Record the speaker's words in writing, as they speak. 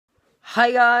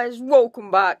Hi guys,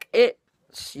 welcome back.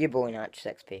 It's your boy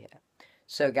NitroXP here.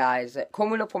 So guys,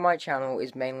 coming up on my channel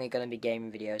is mainly going to be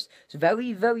gaming videos. So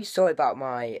very sorry about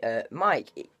my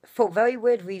mic. For a very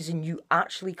weird reason, you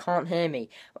actually can't hear me.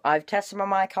 I've tested my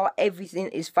mic out, everything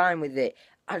is fine with it.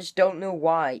 I just don't know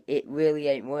why it really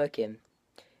ain't working.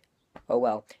 Oh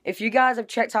well. If you guys have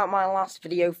checked out my last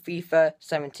video, FIFA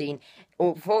 17,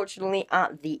 unfortunately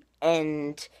at the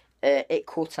end it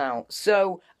cut out.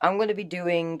 So I'm going to be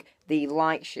doing the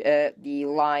like,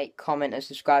 comment, and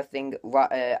subscribe thing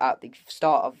right at the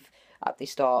start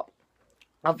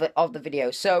of the video.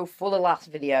 So for the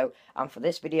last video and for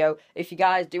this video, if you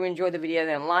guys do enjoy the video,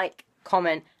 then like,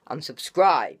 comment, and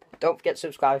subscribe. Don't forget to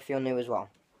subscribe if you're new as well.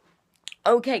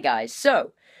 Okay, guys.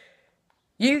 So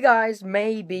you guys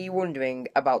may be wondering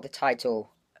about the title.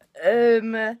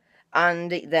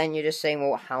 And then you're just saying,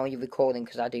 well, how are you recording?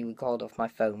 Because I do record off my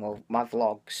phone, well, my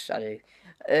vlogs, I do.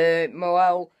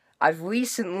 Well, I've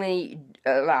recently,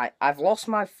 I've lost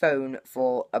my phone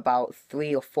for about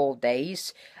 3 or 4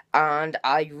 days, and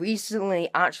I recently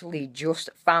actually just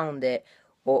found it,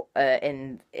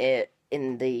 in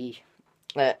the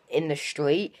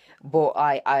street, but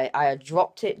I had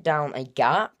dropped it down a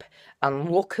gap,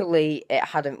 and luckily it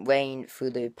hadn't rained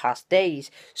through the past days,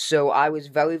 so I was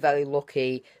very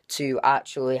lucky to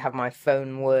actually have my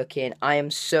phone working. I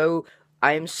am so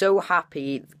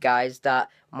happy, guys, that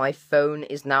my phone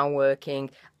is now working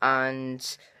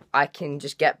and I can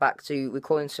just get back to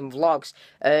recording some vlogs.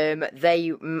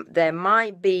 There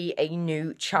might be a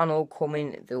new channel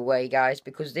coming the way, guys,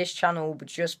 because this channel will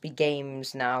just be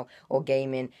games now, or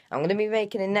gaming. I'm going to be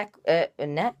making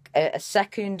a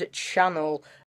second channel